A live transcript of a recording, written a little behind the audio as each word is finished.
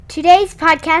Today's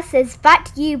podcast is brought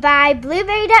to you by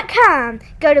Blueberry.com.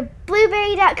 Go to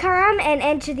Blueberry.com and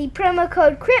enter the promo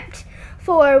code CRYPT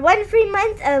for 1 free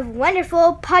month of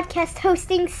wonderful podcast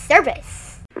hosting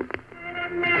service.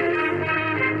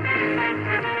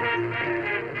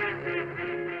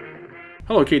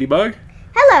 Hello, Katie Bug.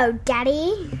 Hello,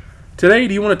 Daddy. Today,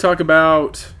 do you want to talk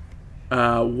about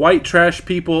white trash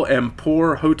people and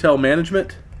poor hotel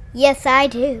management? Yes, I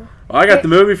do. Well, I got the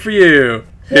movie for you.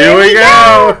 Here we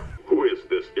go! Who is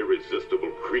this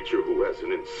irresistible creature who has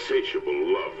an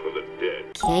insatiable love for the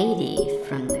dead? Katie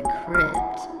from the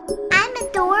Crypt. I'm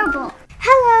adorable.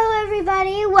 Hello,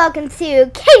 everybody. Welcome to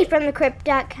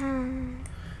KatieFromTheCrypt.com.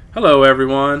 Hello,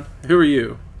 everyone. Who are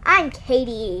you? I'm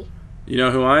Katie. You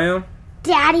know who I am?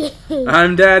 Daddy.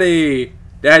 I'm Daddy.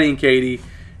 Daddy and Katie,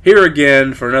 here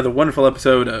again for another wonderful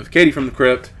episode of Katie from the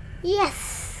Crypt,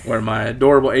 Yes. where my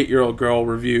adorable 8-year-old girl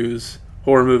reviews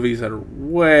horror movies that are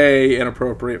way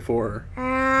inappropriate for her.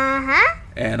 Uh-huh.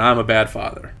 And I'm a bad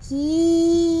father.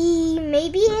 He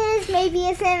maybe is, maybe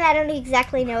isn't. I don't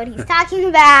exactly know what he's talking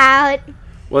about.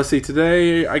 Well, let's see.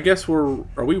 Today, I guess are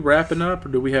we wrapping up, or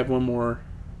do we have one more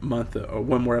month or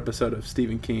one more episode of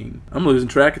Stephen King? I'm losing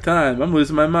track of time. I'm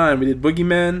losing my mind. We did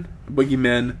Boogeyman. We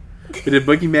did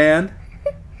Boogeyman,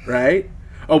 right?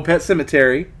 Oh, Pet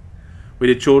Sematary. We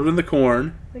did Children of the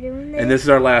Corn. We're doing this. And this is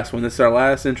our last one. This is our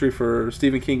last entry for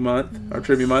Stephen King month, our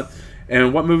trivia month.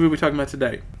 And what movie are we talking about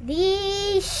today?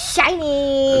 The Shining.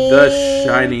 The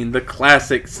Shining, the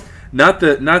classics. Not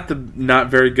the not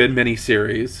very good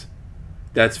miniseries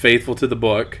that's faithful to the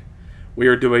book. We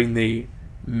are doing the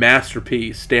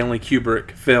masterpiece Stanley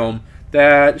Kubrick film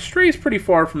that strays pretty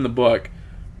far from the book,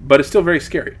 but it's still very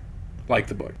scary, like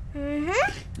the book.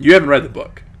 Mm-hmm. You haven't read the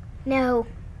book. No,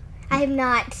 I have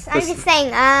not. I'm Listen. just saying,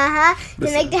 to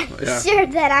Listen, make yeah. sure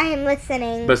that I am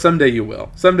listening. But someday you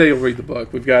will. Someday you'll read the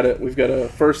book. We've got a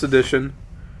first edition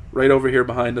right over here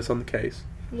behind us on the case.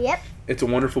 Yep. It's a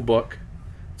wonderful book.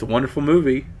 It's a wonderful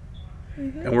movie.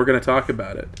 Mm-hmm. And we're going to talk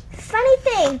about it. Funny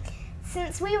thing,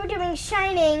 since we were doing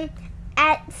Shining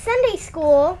at Sunday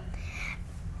school,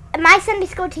 my Sunday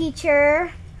school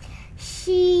teacher,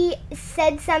 she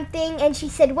said something, and she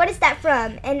said, "What is that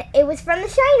from?" And it was from The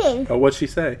Shining. Oh, what'd she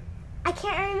say? I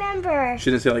can't remember. She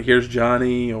didn't say, like, here's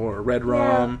Johnny or Red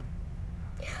Rum.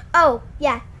 Oh,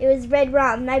 yeah, it was Red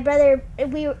Rum. My brother,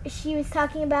 she was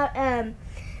talking about,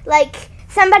 like,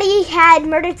 somebody had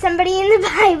murdered somebody in the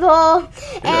Bible,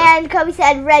 and Kobe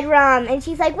said Red Rum, and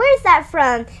she's like, "Where's that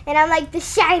from?" And I'm like, The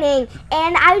Shining,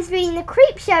 and I was reading the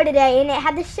Creep Show today, and it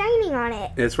had The Shining on it.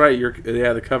 It's right.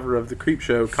 The cover of the Creep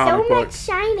Show comic So book. much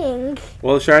Shining.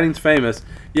 Well, The Shining's famous.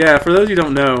 Yeah, for those of you who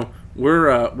don't know,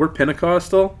 we're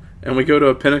Pentecostal, and we go to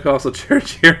a Pentecostal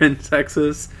church here in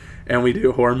Texas, and we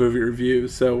do horror movie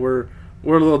reviews. So we're a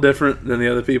little different than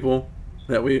the other people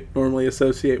that we normally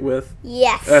associate with.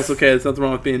 Yes. That's okay. There's nothing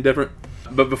wrong with being different.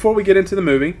 But before we get into the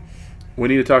movie, we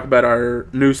need to talk about our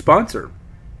new sponsor.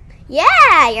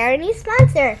 Yeah, you're a new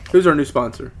sponsor. Who's our new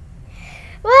sponsor?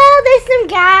 Well, there's some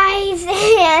guys,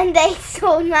 and they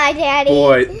sold my daddy.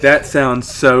 Boy, that sounds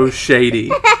so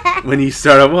shady. When you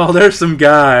start up, well, there's some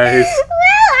guys.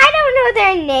 Well, I don't know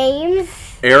their names.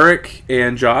 Eric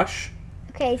and Josh.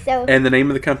 Okay, so... And the name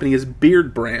of the company is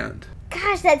Beard Brand.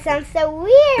 Gosh, that sounds so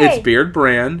weird. It's Beard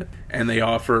Brand, and they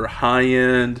offer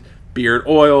high-end beard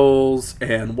oils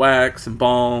and wax and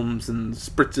balms and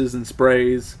spritzes and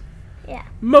sprays. Yeah.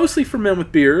 Mostly for men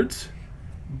with beards,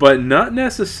 but not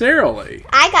necessarily.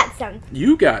 I got some.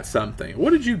 You got something.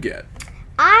 What did you get?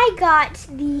 I got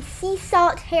the sea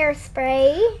salt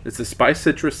hairspray. It's a spice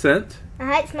citrus scent.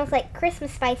 It smells like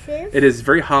Christmas spices. It is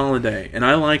very holiday, and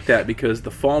I like that because the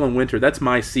fall and winter, that's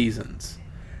my seasons.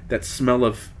 That smell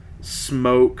of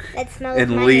smoke That smell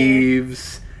and of my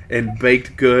leaves and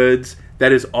baked goods,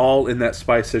 that is all in that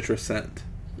spice citrus scent.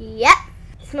 Yep.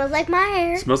 Smells like my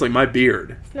hair. Smells like my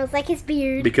beard Smells like his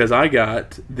beard. because I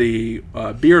got the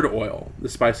beard oil, the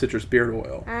spice citrus beard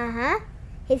oil. Uh-huh.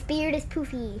 His beard is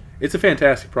poofy. It's a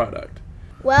fantastic product.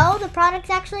 Well, the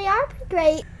products actually are pretty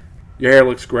great. Your hair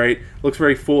looks great. Looks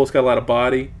very full. It's got a lot of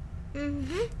body.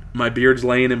 Mm-hmm. My beard's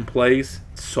laying in place.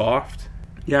 It's soft.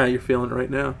 Yeah, you're feeling it right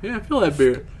now. Yeah, I feel that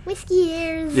beard. Whiskey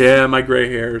ears. Yeah, my gray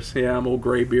hairs. Yeah, I'm old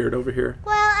gray beard over here.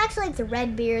 Well, actually, it's a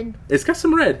red beard. It's got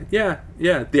some red. Yeah.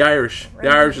 The Irish. The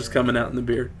Irish is coming out in the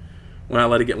beard when I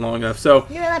let it get long enough. So,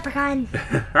 You're a leprechaun.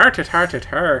 heart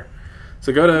it.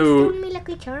 So go Stole to... me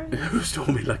Lucky Charms. Who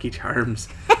stole me Lucky Charms?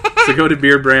 So go to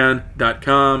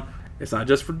beardbrand.com. It's not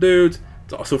just for dudes.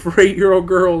 It's also for 8-year-old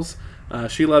girls.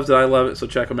 She loves it. I love it. So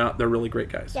check them out. They're really great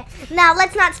guys. Yeah. Now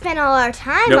let's not spend all our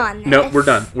time on this. No, we're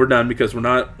done. We're done because we're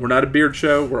not a beard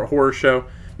show. We're a horror show.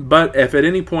 But if at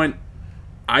any point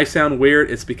I sound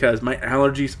weird, it's because my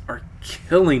allergies are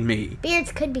killing me.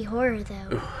 Beards could be horror,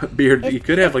 though. Beard, you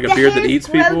could have like a beard that eats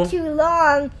If the hairs people. grow too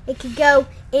long, it could go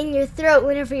in your throat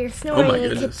whenever you're snoring. Oh my It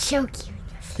could goodness. choke you.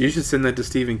 You should send that to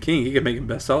Stephen King. He could make a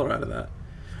bestseller out of that.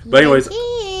 But anyways,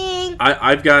 King.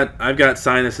 I've got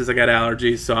sinuses. I got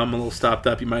allergies, so I'm a little stopped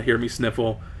up. You might hear me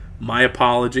sniffle. My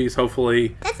apologies.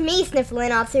 Hopefully, That's me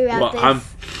sniffling all throughout well,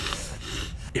 this.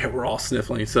 yeah, we're all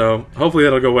sniffling. So hopefully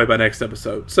that'll go away by next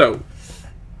episode. So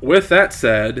with that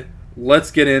said, let's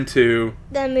get into.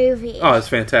 The movie. Oh, it's a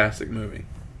fantastic movie.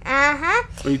 Uh-huh.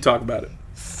 When you talk about it,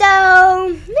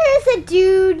 So, there's a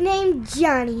dude named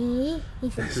Johnny.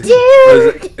 He's a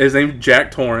dude! his name's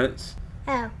Jack Torrance.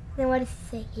 Oh, then what does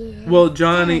it say here? Well,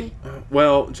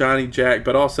 Johnny Jack,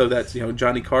 but also that's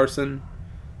Johnny Carson.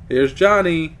 Here's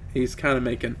Johnny. He's kind of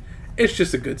making. It's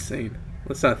just a good scene.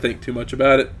 Let's not think too much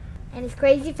about it. And his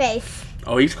crazy face.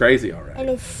 Oh, he's crazy, all right. And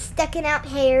his sticking out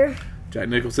hair. Jack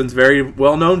Nicholson's very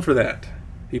well known for that.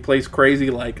 He plays crazy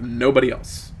like nobody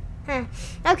else. Huh.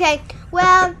 Okay,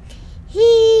 well,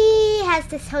 he has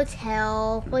this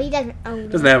hotel. Well, he doesn't own it.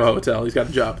 Doesn't have a hotel. He's got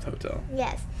a job at the hotel.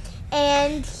 Yes.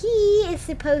 And he is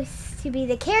supposed to be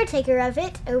the caretaker of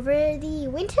it over the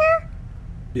winter?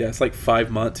 Yeah, it's like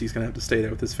 5 months he's going to have to stay there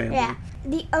with his family. Yeah.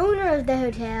 The owner of the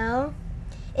hotel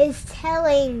is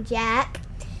telling Jack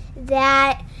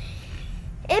that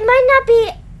it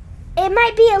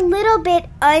might be a little bit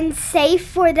unsafe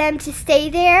for them to stay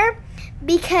there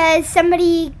because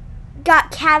somebody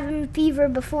got cabin fever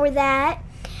before that,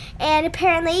 and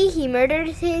apparently he murdered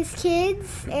his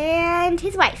kids and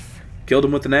his wife. Killed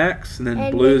him with an axe and then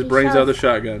And blew his maybe brains out of the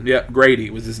shot. shotgun. Yep, Grady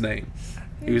was his name.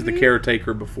 He was the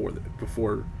caretaker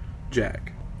before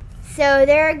Jack. So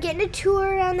they're getting a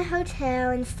tour around the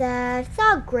hotel and stuff. It's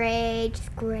all great,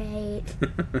 just great.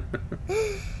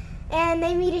 And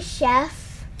they meet a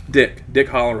chef. Dick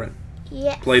Halloran,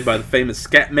 Yes. played by the famous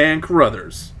Scatman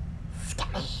Carruthers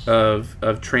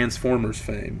of Transformers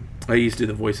fame. I used to do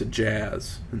the voice of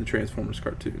Jazz in the Transformers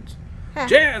cartoons. Huh.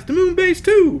 Jazz to Moonbase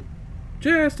 2!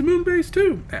 Jazz to Moonbase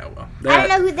 2! Oh, well. I don't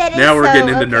know who that is. Now we're so, getting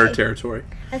into okay. nerd territory.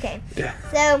 Okay. Yeah.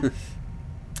 So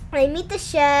they meet the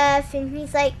chef, and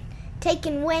he's like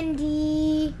taking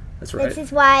Wendy, That's right. that's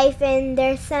his wife, and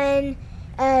their son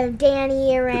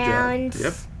Danny around.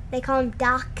 Yep. They call him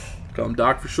Doc. Call him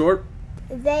Doc for short.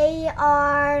 They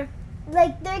are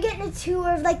like they're getting a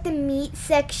tour of like the meat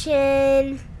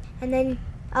section, and then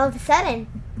all of a sudden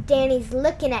Danny's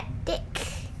looking at Dick,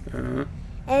 Uh-huh.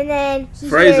 and then he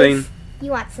Phrasing. hears,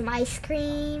 "You want some ice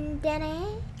cream, Danny?"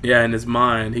 Yeah, in his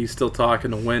mind, he's still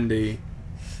talking to Wendy,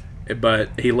 but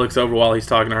he looks over while he's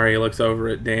talking to her. He looks over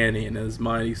at Danny, and in his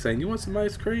mind, he's saying, "You want some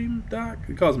ice cream, Doc?"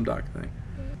 He calls him Doc, I think.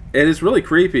 And it's really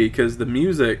creepy because the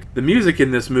music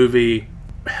in this movie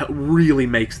really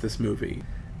makes this movie.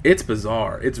 It's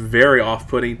bizarre. It's very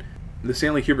off-putting. The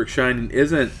Stanley Kubrick Shining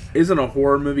isn't a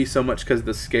horror movie so much because of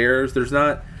the scares. There's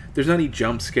not any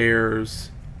jump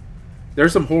scares.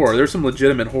 There's some horror. There's some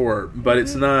legitimate horror, but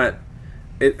it's not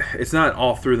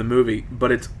all through the movie.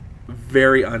 But it's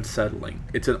very unsettling.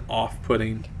 It's an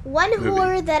off-putting. One movie.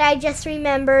 horror that I just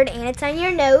remembered, and it's on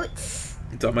your notes.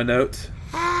 It's on my notes.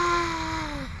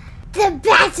 The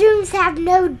bathrooms have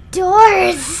no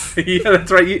doors. Yeah, that's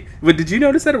right. But did you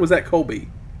notice that, or was that Colby?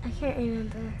 I can't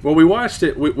remember. Well, we watched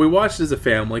it. We watched it as a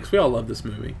family because we all love this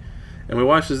movie, and we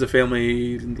watched it as a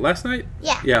family last night.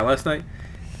 Yeah. Yeah, last night.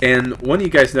 And one of you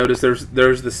guys noticed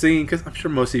there's the scene because I'm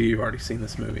sure most of you have already seen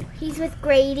this movie. He's with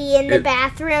Grady in the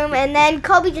bathroom, and then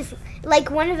Colby just, like,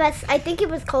 one of us, I think it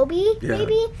was Colby, Yeah.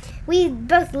 maybe? We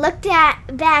both looked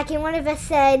back, and one of us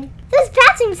said, "Those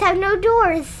bathrooms have no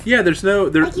doors." Yeah, there's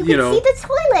Like, you can see the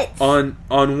toilets.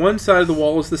 on one side of the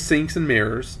wall is the sinks and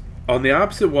mirrors. On the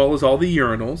opposite wall is all the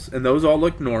urinals, and those all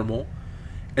look normal.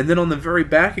 And then on the very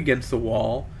back against the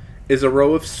wall is a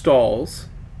row of stalls,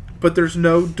 but there's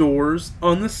no doors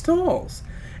on the stalls.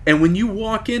 And when you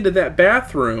walk into that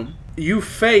bathroom, you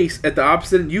face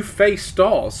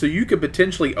stalls. So you could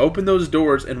potentially open those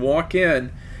doors and walk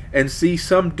in and see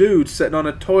some dude sitting on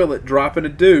a toilet dropping a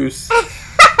deuce.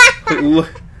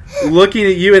 Looking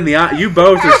at you in the eye. You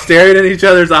both are staring at each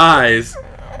other's eyes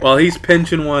while he's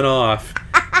pinching one off.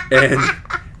 And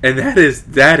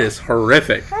that is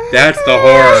horrific. That's the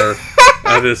horror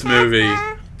of this movie.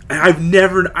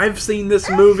 I've seen this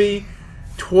movie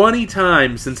 20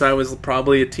 times since I was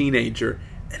probably a teenager,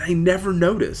 and I never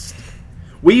noticed.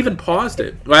 We even paused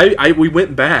it. We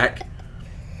went back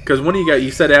because one of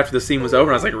you said after the scene was over,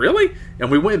 and I was like, "Really?"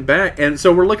 And we went back, and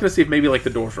so we're looking to see if maybe like the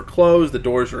doors were closed, the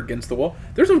doors are against the wall.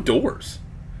 There's no doors.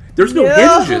 There's no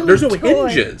hinges. There's no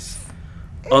hinges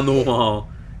on the wall.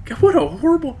 God, what a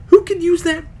horrible! Who can use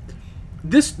that?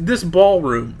 This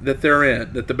ballroom that they're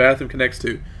in, that the bathroom connects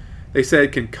to, they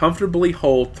said can comfortably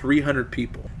hold 300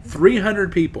 people.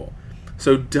 300 people.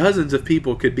 So dozens of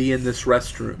people could be in this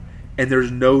restroom. And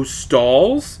there's no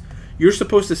stalls. You're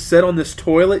supposed to sit on this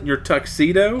toilet in your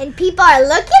tuxedo. And people are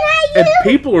looking at you? And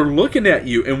people are looking at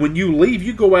you. And when you leave,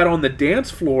 you go out on the dance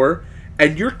floor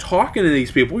and you're talking to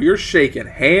these people. You're shaking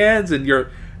hands and you're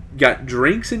got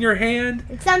drinks in your hand.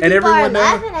 And some people are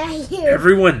laughing at you.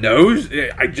 Everyone knows.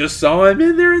 I just saw him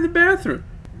in there in the bathroom.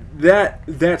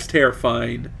 That's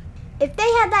terrifying. If they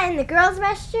had that in the girls'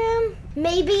 restroom,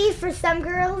 maybe for some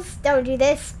girls, don't do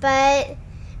this, but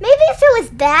maybe if it was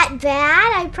that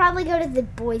bad, I'd probably go to the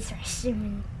boys'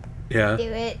 restroom and do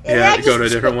it. Yeah, go to a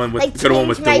different one with go to one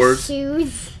with doors.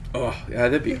 Shoes. Oh, yeah,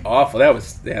 that'd be awful. That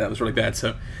was really bad.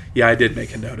 So, yeah, I did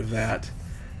make a note of that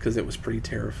because it was pretty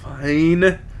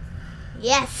terrifying.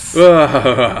 Yes.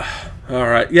 All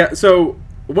right. Yeah, so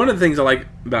one of the things I like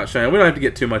about Cheyenne, we don't have to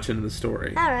get too much into the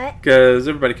story. All right. Because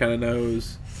everybody kind of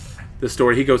knows the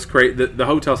story. He goes crazy. The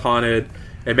hotel's haunted.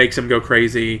 It makes him go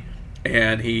crazy,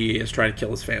 and he is trying to kill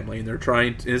his family. And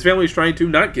his family is trying to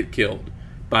not get killed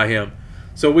by him.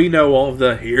 So we know all of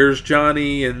the here's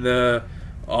Johnny and the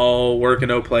all work and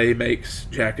no play makes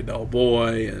Jack a dull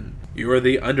boy, and you're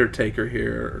the undertaker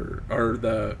here, or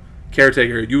the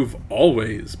caretaker. You've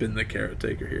always been the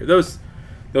caretaker here. Those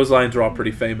lines are all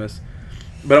pretty famous.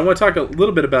 But I want to talk a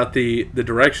little bit about the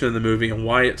direction of the movie and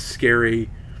why it's scary,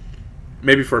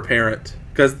 maybe for a parent,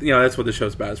 because that's what the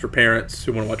show's about. It's for parents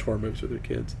who want to watch horror movies with their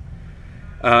kids.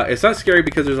 It's not scary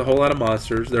because there's a whole lot of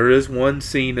monsters. There is one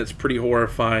scene that's pretty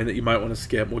horrifying that you might want to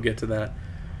skip. We'll get to that.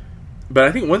 But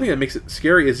I think one thing that makes it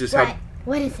scary is just how.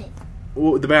 What is it?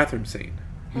 Well, the bathroom scene,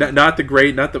 not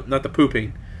the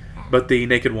pooping, but the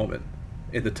naked woman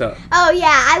in the tub. Oh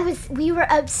yeah, we were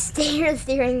upstairs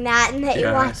during that, and they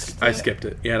watched it. I skipped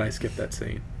it. Yeah, and I skipped that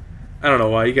scene. I don't know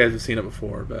why. You guys have seen it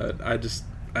before, but I'd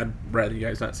rather you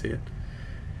guys not see it.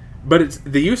 But it's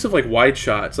the use of like wide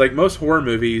shots. Like most horror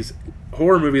movies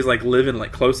like live in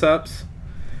like close-ups,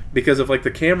 because if like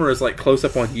the camera is like close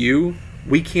up on you,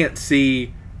 we can't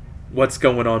see what's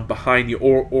going on behind you,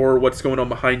 or what's going on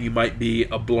behind you might be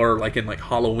a blur, like in like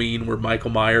Halloween where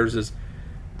Michael Myers is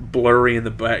blurry in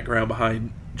the background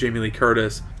behind Jamie Lee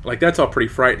Curtis. Like that's all pretty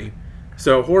frightening.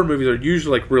 So horror movies are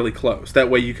usually like really close. That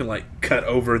way you can like cut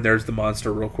over and there's the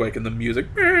monster real quick and the music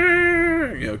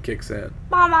kicks in.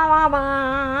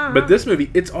 But this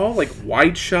movie, it's all like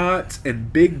wide shots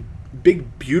and big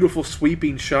beautiful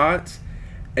sweeping shots,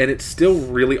 and it's still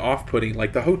really off-putting.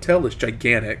 Like the hotel is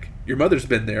gigantic. Your mother's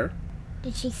been there.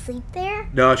 Did she sleep there?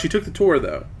 No, she took the tour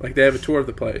though. Like they have a tour of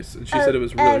the place, and she said it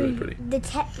was really pretty.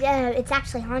 It's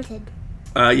actually haunted.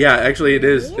 Yeah, actually it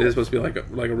is. It is supposed to be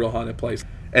like a real haunted place,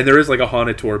 and there is like a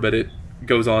haunted tour, but it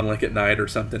goes on like at night or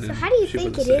something. So how do you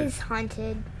think it is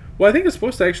haunted? Well, I think it's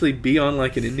supposed to actually be on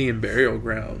like an Indian burial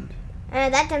ground.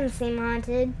 That doesn't seem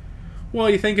haunted.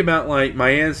 Well, you think about like my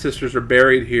ancestors are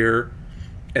buried here,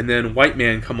 and then white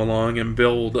men come along and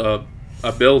build a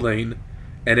building,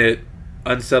 and it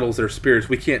unsettles their spirits.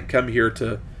 We can't come here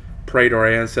to pray to our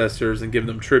ancestors and give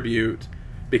them tribute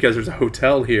because there's a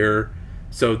hotel here,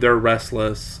 so they're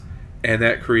restless, and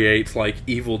that creates like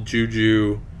evil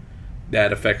juju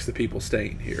that affects the people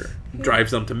staying here.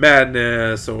 Drives them to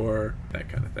madness or that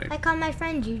kind of thing. I call my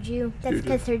friend Juju. That's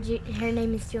because her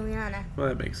name is Juliana. Well,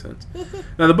 that makes sense.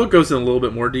 Now, the book goes in a little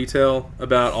bit more detail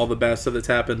about all the bad stuff that's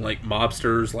happened. Like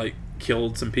mobsters like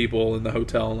killed some people in the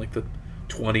hotel in like the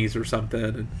 20s or something,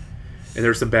 and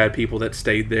there's some bad people that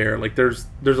stayed there. Like there's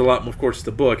a lot. Of course,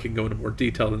 the book can go into more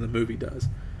detail than the movie does.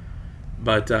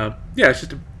 But yeah,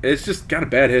 it's just got a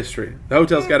bad history. The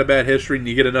hotel's got a bad history, and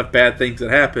you get enough bad things that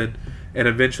happen, and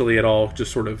eventually it all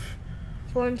just sort of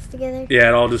forms together. Yeah,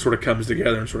 it all just sort of comes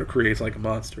together and sort of creates like a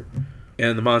monster.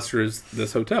 And the monster is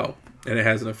this hotel, and it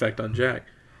has an effect on Jack.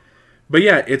 But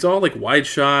yeah, it's all like wide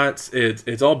shots.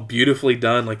 It's all beautifully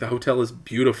done. Like the hotel is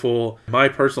beautiful. My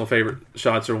personal favorite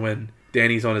shots are when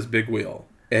Danny's on his big wheel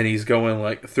and he's going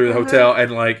like through the hotel,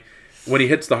 and like when he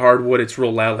hits the hardwood, it's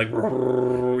real loud, like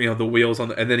the wheels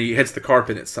on, and then he hits the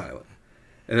carpet, it's silent.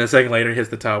 And then a second later, he hits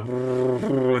the tile,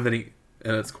 and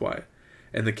it's quiet.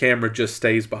 And the camera just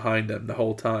stays behind him the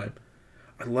whole time.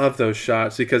 I love those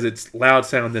shots because it's loud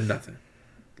sound then nothing.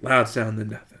 Loud sound then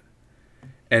nothing.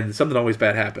 And something always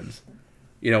bad happens.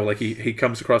 Like he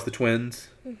comes across the twins,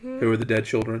 who are the dead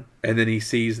children, and then he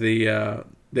sees the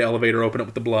elevator open up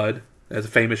with the blood. That's a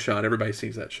famous shot. Everybody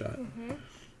sees that shot.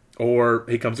 Or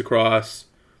he comes across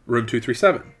room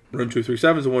 237. Room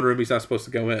 237 is the one room he's not supposed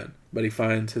to go in, but he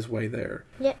finds his way there.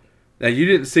 Yep. Now, you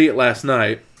didn't see it last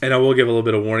night, and I will give a little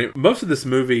bit of warning. Most of this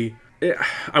movie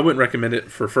I wouldn't recommend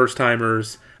it for first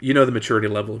timers. You know the maturity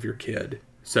level of your kid.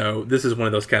 So this is one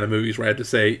of those kind of movies where I have to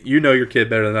say, you know your kid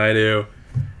better than I do.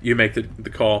 You make the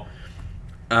call.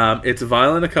 It's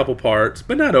violent a couple parts,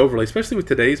 but not overly. Especially with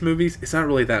today's movies, it's not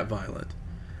really that violent.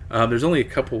 There's only a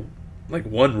couple, like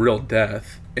one real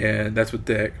death, and that's with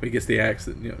Dick. He gets the axe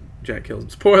that Jack kills him.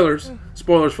 Spoilers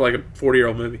for like a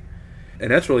 40-year-old movie,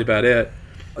 and that's really about it.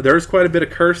 There's quite a bit of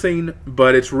cursing,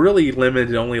 but it's really limited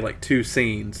to only like 2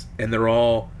 scenes, and they're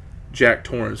all Jack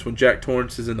Torrance. When Jack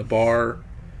Torrance is in the bar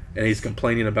and he's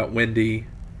complaining about Wendy,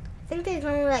 I think there's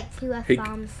only like 2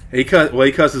 F-bombs. He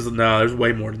cusses. No, there's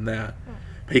way more than that.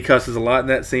 He cusses a lot in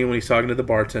that scene when he's talking to the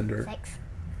bartender. 6.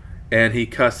 And he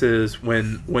cusses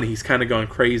when he's kind of going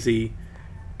crazy,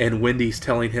 and Wendy's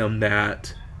telling him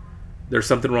that there's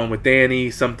something wrong with Danny.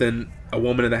 A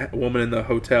woman in the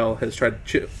hotel has tried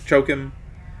to choke him.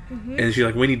 Mm-hmm. And she's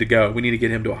like, we need to go. We need to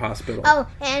get him to a hospital. Oh,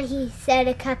 and he said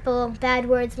a couple bad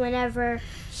words whenever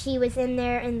she was in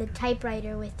there in the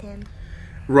typewriter with him.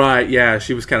 Right, yeah.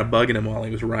 She was kind of bugging him while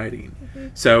he was writing. Mm-hmm.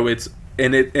 So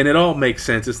it all makes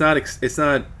sense. It's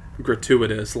not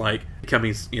gratuitous, like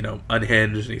becoming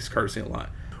unhinged and he's cursing a lot.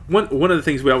 One of the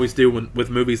things we always do with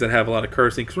movies that have a lot of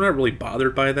cursing, because we're not really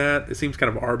bothered by that. It seems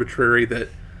kind of arbitrary that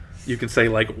you can say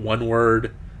like one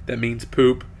word that means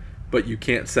poop, but you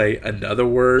can't say another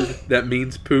word that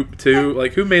means poop too.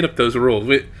 Like, who made up those rules?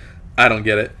 I don't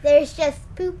get it. There's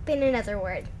just poop in another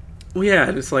word. Well, yeah,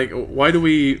 and it's like, why do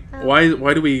we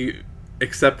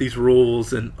accept these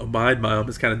rules and abide by them?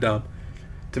 It's kind of dumb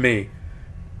to me.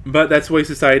 But that's the way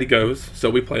society goes, so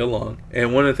we play along.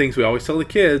 And one of the things we always tell the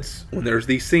kids, when there's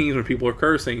these scenes when people are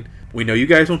cursing, we know you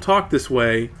guys don't talk this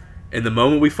way, and the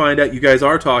moment we find out you guys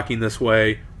are talking this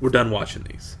way, we're done watching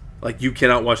these. Like, you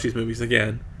cannot watch these movies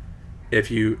again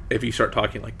if you start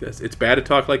talking like this. It's bad to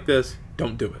talk like this.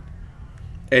 Don't do it.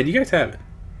 And you guys haven't,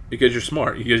 because you're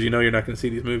smart, because you know you're not going to see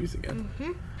these movies again.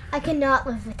 Mm-hmm. I cannot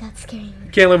live without scary movies.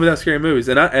 You can't live without scary movies,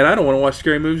 and I don't want to watch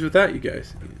scary movies without you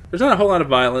guys. There's not a whole lot of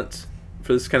violence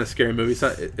for this kind of scary movie.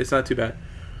 It's not too bad.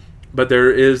 But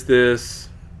there is this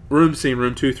room scene,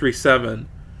 room 237,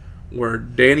 where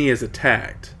Danny is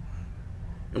attacked.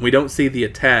 And we don't see the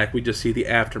attack, we just see the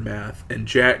aftermath. And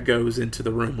Jack goes into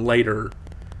the room later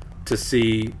to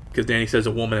see, because Danny says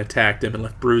a woman attacked him and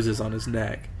left bruises on his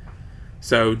neck.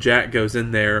 So Jack goes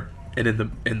in there, and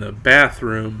in the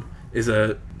bathroom is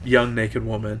a young naked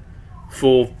woman,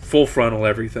 full frontal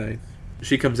everything.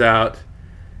 She comes out,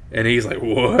 and he's like,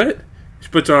 what? She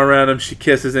puts her arm around him, she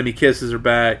kisses him, he kisses her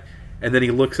back, and then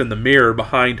he looks in the mirror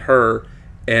behind her,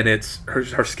 and it's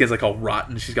her skin's like all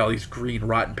rotten. She's got all these green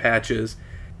rotten patches,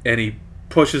 and he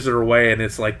pushes her away, and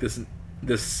it's like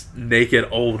this naked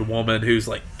old woman who's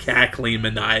like cackling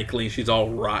maniacally. She's all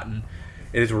rotten,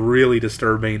 and it's really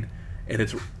disturbing, and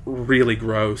it's really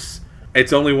gross.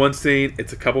 It's only one scene.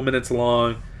 It's a couple minutes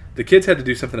long. The kids had to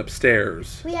do something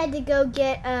upstairs. We had to go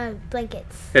get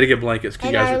blankets. Had to get blankets.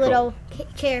 And our little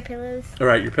chair pillows. All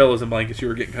right, your pillows and blankets. You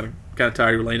were getting kind of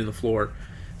tired. You were laying on the floor.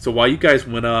 So while you guys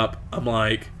went up, I'm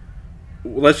like,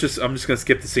 I'm just going to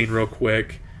skip the scene real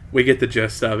quick. We get the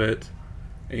gist of it,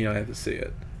 and you don't have to see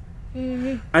it.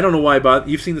 Mm-hmm. I don't know why, but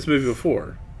you've seen this movie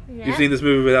before. Yeah. You've seen this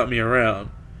movie without me around.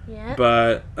 Yeah.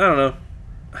 But I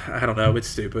don't know. It's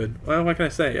stupid. Well, what can I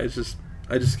say? I just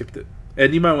skipped it.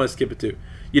 And you might want to skip it too.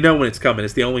 You know when it's coming.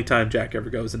 It's the only time Jack ever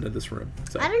goes into this room.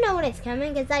 So. I don't know when it's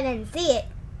coming because I didn't see it.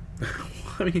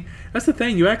 I mean, that's the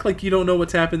thing. You act like you don't know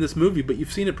what's happened in this movie, but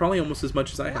you've seen it probably almost as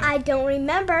much as I have. I don't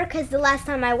remember because the last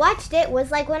time I watched it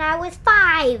was like when I was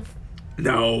 5.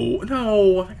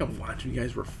 No. I think I've watched when you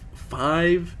guys were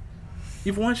 5.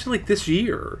 You've watched it like this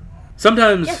year.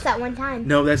 Sometimes. Just that one time.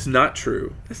 No, that's not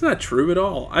true. That's not true at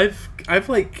all. I've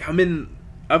woke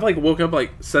up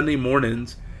like Sunday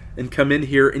mornings and come in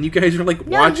here, and you guys are like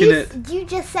watching it. You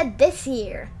just said this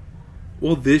year.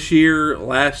 Well, this year,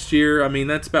 last year, I mean,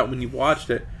 that's about when you watched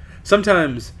it.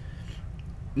 Sometimes,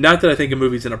 not that I think a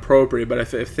movie's inappropriate, but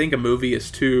if I think a movie is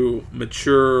too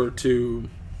mature, too,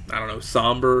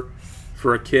 somber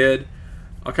for a kid,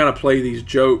 I'll kind of play these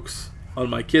jokes on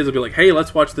my kids. I'll be like, hey,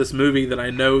 let's watch this movie that I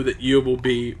know that you will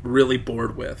be really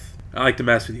bored with. I like to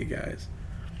mess with you guys.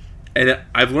 And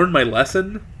I've learned my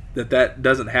lesson that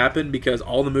doesn't happen, because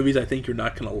all the movies I think you're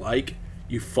not going to like,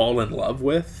 you fall in love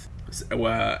with.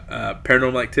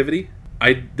 Paranormal Activity.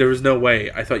 There was no way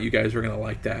I thought you guys were going to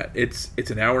like that. It's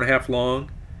an hour and a half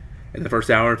long, and the first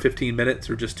hour and 15 minutes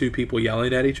are just 2 people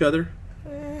yelling at each other.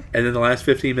 And then the last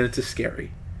 15 minutes is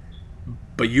scary.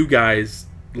 But you guys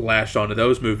latched onto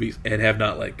those movies and have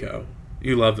not let go.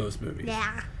 You love those movies.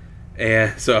 Yeah.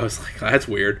 And so I was like, oh, that's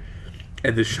weird.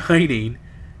 And The Shining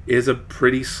is a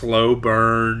pretty slow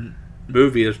burn,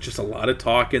 movie. There's just a lot of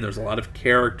talking. There's a lot of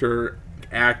character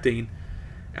acting.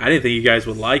 I didn't think you guys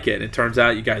would like it. And it turns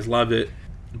out you guys love it.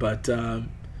 But,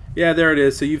 yeah, there it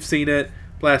is. So you've seen it.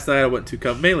 Last night I went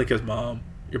to mainly because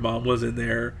your mom was in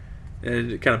there.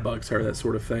 And it kind of bugs her, that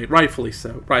sort of thing. Rightfully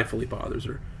so. Rightfully bothers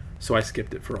her. So I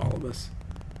skipped it for all of us.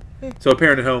 So a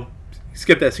parent at home,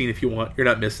 skip that scene if you want. You're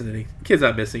not missing any. The kid's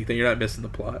not missing anything. You're not missing the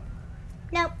plot.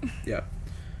 Nope. Yeah.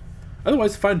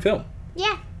 Otherwise, a fine film.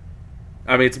 Yeah.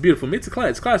 I mean, it's a beautiful movie.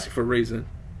 It's classic for a reason.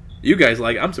 You guys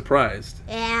like it. I'm surprised.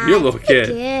 Yeah. You're a little kid.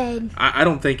 Good. I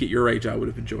don't think at your age I would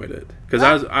have enjoyed it. Because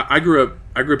I grew up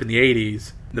in the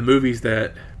 80s. The movies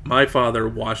that my father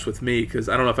watched with me, because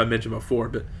I don't know if I mentioned before,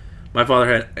 but my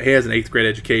father has an 8th grade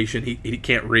education. He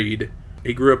can't read.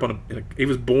 He grew up he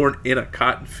was born in a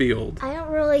cotton field. I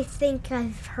don't really think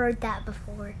I've heard that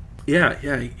before. Yeah.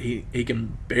 He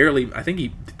can barely. I think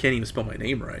he can't even spell my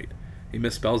name right. He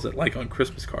misspells it like on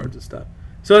Christmas cards and stuff.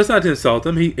 So it's not to insult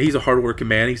him. He's a hardworking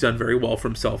man. He's done very well for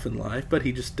himself in life, but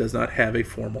he just does not have a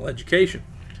formal education.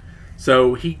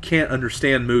 So he can't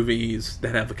understand movies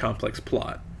that have a complex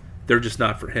plot. They're just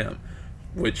not for him.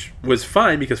 Which was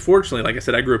fine because fortunately, like I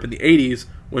said, I grew up in the 80s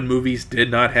when movies did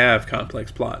not have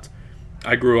complex plots.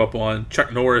 I grew up on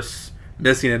Chuck Norris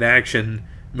missing in action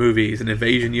movies and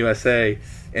Invasion USA,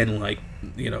 and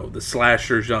the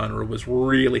slasher genre was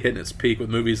really hitting its peak with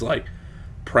movies like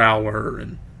Prowler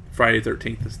and Friday the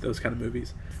 13th, those kind of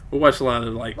movies. We watched a lot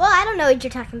of Well, I don't know what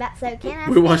you're talking about, so can't ask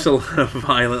we watched a lot of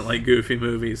violent, goofy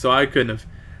movies, so I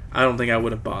don't think I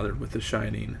would have bothered with The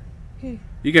Shining.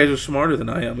 You guys are smarter than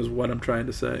I am, is what I'm trying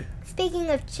to say. Speaking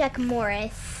of Chuck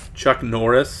Morris. Chuck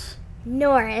Norris?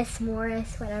 Morris,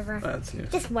 whatever. That's, yeah.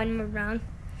 Just one word wrong.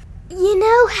 You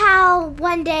know how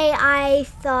one day I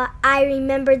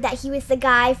remembered that he was the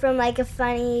guy from a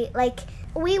funny,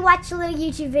 we watched a little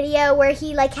YouTube video where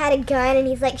he had a gun and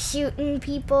he's shooting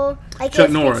people, Chuck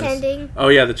Norris. Pretending. Oh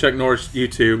yeah, the Chuck Norris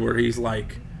YouTube where he's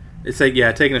it's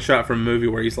taking a shot from a movie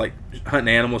where he's hunting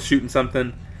animals, shooting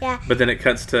something. Yeah. But then it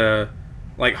cuts to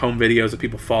home videos of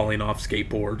people falling off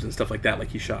skateboards and stuff like that,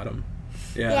 he shot them.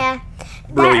 Yeah. Yeah.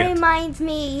 Brilliant. That reminds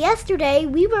me, yesterday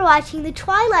we were watching The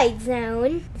Twilight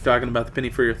Zone. Talking about the penny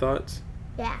for your thoughts?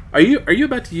 Yeah. Are you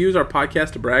about to use our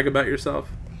podcast to brag about yourself?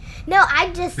 No, I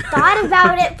just thought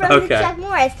about it from Okay. the Chuck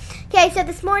Morris. Okay, so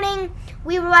this morning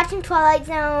we were watching Twilight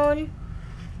Zone.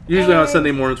 Usually on And-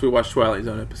 Sunday mornings we watch Twilight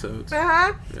Zone episodes.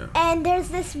 Uh-huh. Yeah. And there's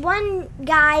this one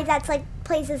guy that's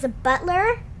plays as a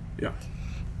butler. Yeah.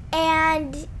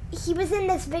 And he was in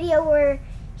this video where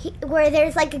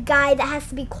there's a guy that has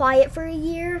to be quiet for a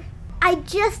year. I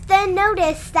just then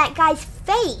noticed that guy's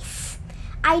face.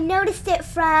 I noticed it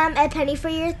from A Penny for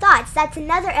Your Thoughts. That's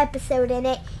another episode in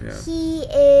it. Yeah. He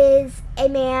is a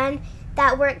man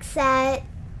that works at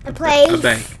a place. A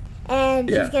bank. And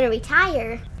Yeah. he's going to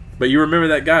retire. But you remember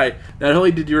that guy. Not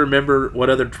only did you remember what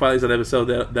other Twilight Zone episode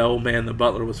the old man, the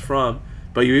butler, was from,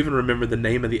 but you even remember the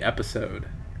name of the episode.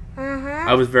 Uh-huh.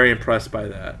 I was very impressed by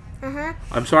that. Uh-huh.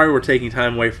 I'm sorry we're taking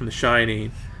time away from The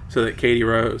Shining so that Katie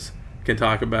Rose can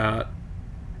talk about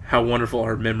how wonderful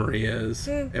her memory is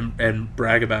and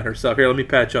brag about herself. Here, let me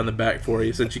pat you on the back for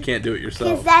you since you can't do it Because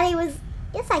yourself. Daddy was...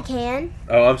 Yes, I can.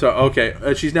 Oh, I'm sorry.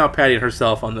 Okay. She's now patting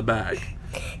herself on the back.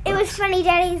 It was funny.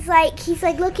 Daddy's he's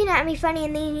looking at me funny,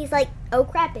 and then he's like, oh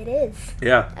crap, it is.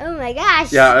 Yeah. Oh my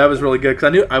gosh. Yeah, that was really good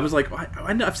because I was like,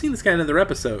 I know I've seen this guy in another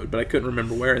episode, but I couldn't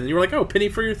remember where. And then you were like, oh, Penny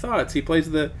for Your Thoughts. He plays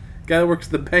the guy that works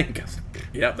at the bank. I was like,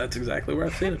 yeah, that's exactly where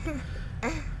I've seen him.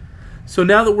 So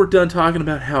now that we're done talking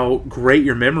about how great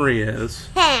your memory is,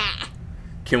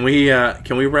 can we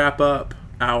wrap up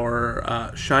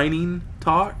our Shining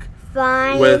talk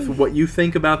Fine. with what you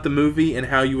think about the movie and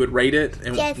how you would rate it?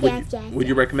 And Yes, would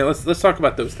you recommend? Let's talk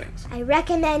about those things. I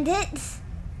recommend it.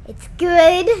 It's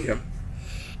good. Yep.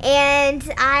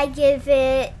 And I give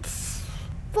it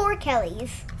 4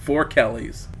 Kellys. 4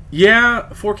 Kellys. Yeah,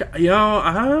 4.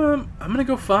 I'm gonna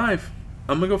go 5.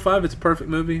 I'm gonna go 5. It's a perfect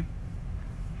movie.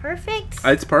 Perfect?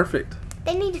 It's perfect.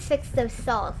 They need to fix those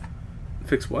stalls.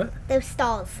 Fix what? Those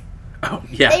stalls. Oh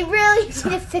yeah. They really need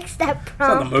to fix that It's not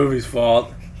the prompt. movie's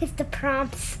fault. It's the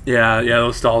prompts. Yeah,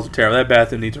 those stalls are terrible. That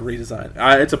bathroom needs a redesign.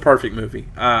 It's a perfect movie.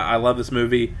 I love this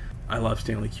movie. I love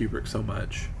Stanley Kubrick so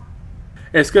much.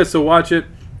 It's good, so watch it.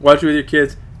 Watch it with your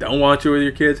kids. Don't watch it with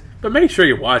your kids, but make sure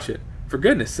you watch it. For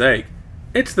goodness sake.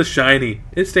 It's The Shining.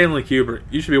 It's Stanley Kubrick.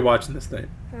 You should be watching this thing.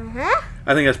 Uh-huh.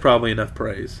 I think that's probably enough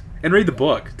praise. And read the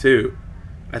book, too.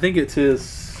 I think it's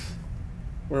his...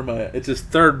 Where am I at? It's his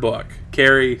 3rd book.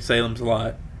 Carrie, Salem's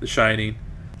Lot, The Shining.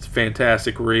 It's a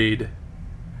fantastic read.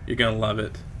 You're going to love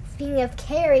it. Speaking of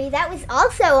Carrie, that was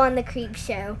also on the Creep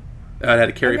Show. It had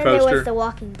a Carrie and then there poster. was The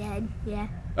Walking Dead. Yeah.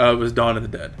 It was Dawn of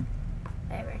the Dead.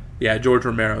 Yeah, George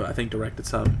Romero, I think, directed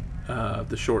some of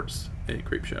the shorts in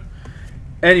Creepshow.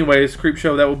 Anyways,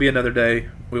 Creepshow, that will be another day.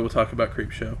 We will talk about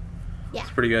Creepshow. Yeah.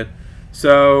 It's pretty good.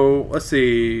 So, let's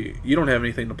see. You don't have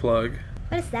anything to plug.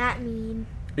 What does that mean?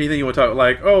 Anything you want to talk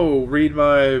like, read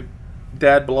my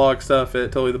dad blog stuff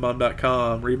at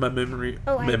totallythemom.com. Read my movie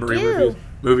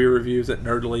reviews at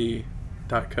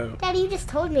nerdly.co. Daddy, you just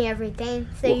told me everything,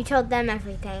 so you told them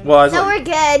everything. Well, so we're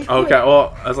good. Okay,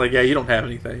 well, I was like, yeah, you don't have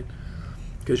anything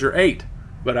because you're 8,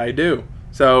 but I do.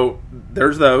 So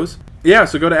there's those. Yeah,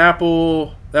 so go to the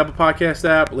Apple Podcast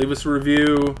app, leave us a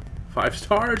review. 5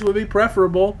 stars would be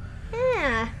preferable.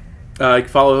 Yeah. You can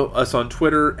follow us on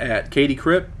Twitter at Katie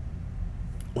Kripp.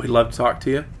 We'd love to talk to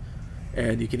you.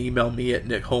 And you can email me at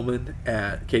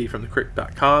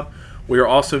nickholman@katiefromthecrypt.com. We are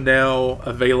also now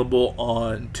available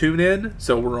on TuneIn.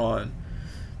 So we're on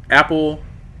Apple,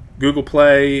 Google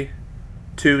Play,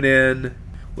 TuneIn.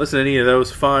 Listen to any of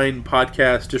those fine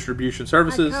podcast distribution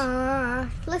services.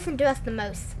 Listen to us the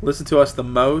most. Listen to us the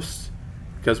most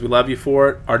because we love you for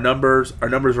it. Our numbers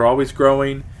are always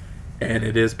growing. And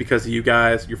it is because of you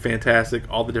guys. You're fantastic.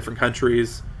 All the different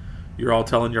countries. You're all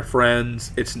telling your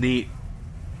friends. It's neat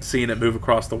seeing it move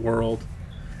across the world.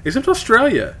 Except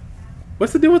Australia.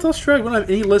 What's the deal with Australia? We don't have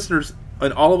any listeners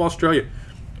in all of Australia.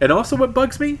 And also what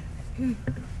bugs me?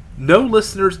 No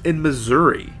listeners in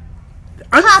Missouri.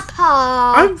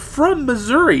 I'm from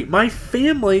Missouri. My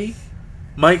family,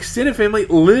 my extended family,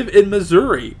 live in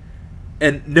Missouri.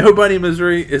 And nobody in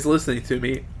Missouri is listening to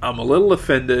me. I'm a little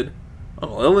offended. I'm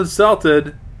a little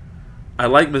insulted. I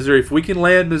like Missouri. If we can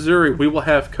land Missouri, we will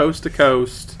have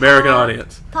coast-to-coast American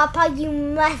audience. Papa, you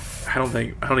must. I don't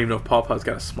even know if Papa's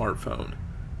got a smartphone.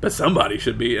 But somebody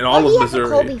should be in all of Missouri. He has a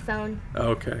Colby phone.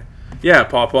 Okay. Yeah,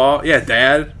 Papa. Yeah,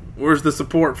 Dad. Where's the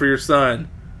support for your son?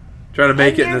 Trying to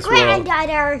make it in this world.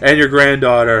 And your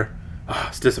granddaughter. Oh,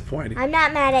 it's disappointing. I'm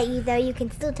not mad at you, though. You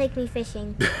can still take me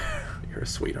fishing. You're a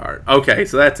sweetheart. Okay,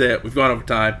 so that's it. We've gone over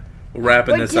time. We're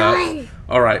wrapping this up.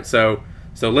 All right, so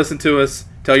listen to us.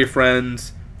 Tell your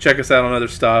friends. Check us out on other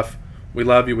stuff. We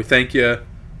love you. We thank you.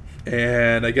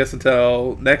 And I guess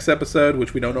until next episode,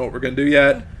 which we don't know what we're going to do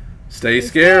yet, stay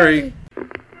scary.